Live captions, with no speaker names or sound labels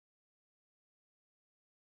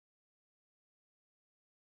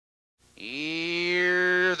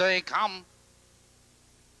Here they come.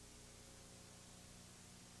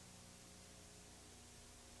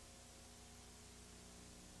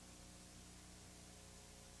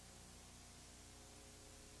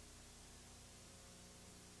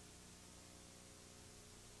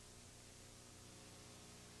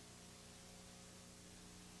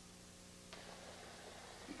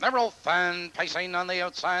 They're all fan pacing on the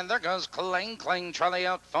outside. There goes Cling Cling Charlie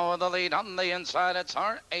out for the lead. On the inside, it's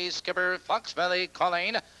our A skipper, Fox Valley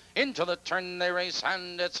Colleen. Into the turn they race,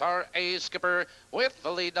 and it's our A skipper with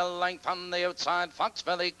the lead a length on the outside. Fox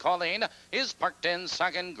Valley Colleen is parked in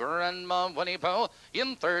second. Grandma Winnie Pooh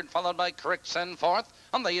in third, followed by Cricks in fourth.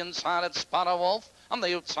 On the inside, it's Spot a Wolf. On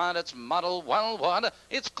the outside, it's Model Wellwood.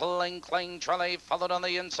 It's Cling Cling Charlie, followed on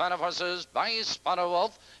the inside of horses by Spot a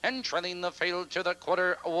Wolf. And trailing the field to the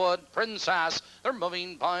quarter, Wood Princess. They're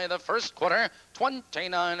moving by the first quarter.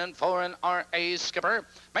 29 and 4, and R.A. Skipper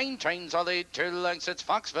maintains the lead 2 lengths. It's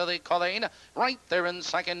Fox Valley Colleen. Right there in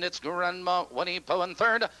second, it's Grandma Winnie Pooh in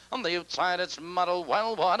third. On the outside, it's Model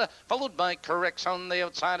Wellwood. Followed by Corrects. On the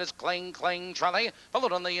outside is Cling Cling Charlie.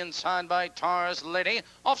 Followed on the inside by Tar's Lady.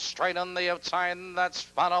 Off straight on the outside, that's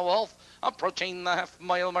Spot a Wolf. Approaching the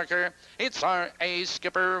half-mile marker, it's R.A.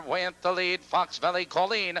 Skipper with the lead. Fox Valley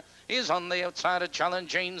Colleen is on the outside of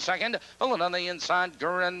challenging second. Followed on the inside,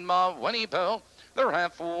 Grandma Winnie Pooh. They're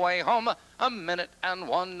halfway home. A minute and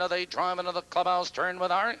 1. They drive into the clubhouse turn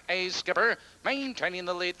with R.A. Skipper maintaining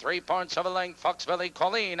the lead 3 points of a length. Fox Valley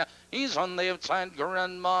Colleen. He's on the outside,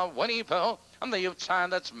 Grandma Winnie Pooh. On the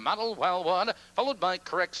outside, that's Model Wellwood, followed by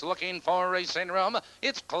Cricks looking for racing room.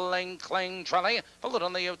 It's Cling Cling Charlie, followed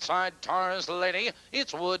on the outside, Tar's Lady.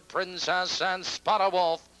 It's Wood Princess and Spot a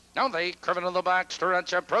Wolf. Now they curve into the back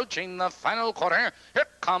stretch, approaching the final quarter. Here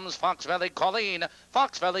comes Fox Valley Colleen.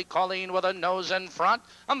 Fox Valley Colleen with a nose in front.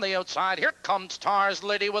 On the outside, here comes Tar's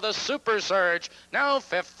Lady with a super surge. Now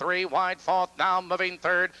fifth, 3 wide, fourth, now moving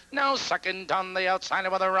third. Now second on the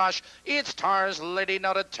outside with a rush. It's Tar's Lady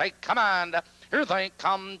now to take command. Here they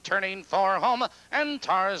come, turning for home, and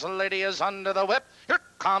Tar's Lady is under the whip. Here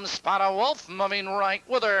comes Spot a Wolf, moving right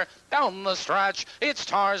with her down the stretch. It's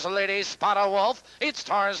Tar's Lady, Spot a Wolf. It's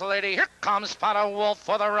Tar's Lady. Here comes Spot a Wolf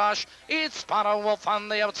for the rush. It's Spot a Wolf on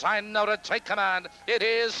the outside now to take command. It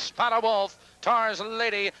is Spot a Wolf, Tar's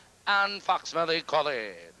Lady, and Fox Valley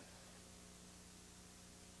Colleen.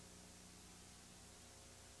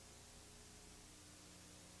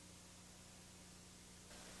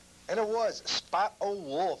 And it was Spot a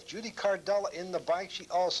Wolf. Judy Cardella in the bike. She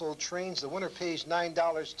also trains. The winner pays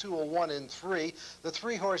 $9, 201 and 3. The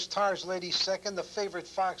 3-horse Tar's Lady second. The favorite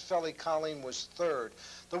Fox Valley Colleen was third.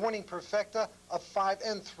 The winning perfecta of 5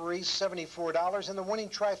 and 3, $74. And the winning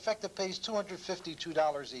trifecta pays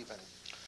 $252 even.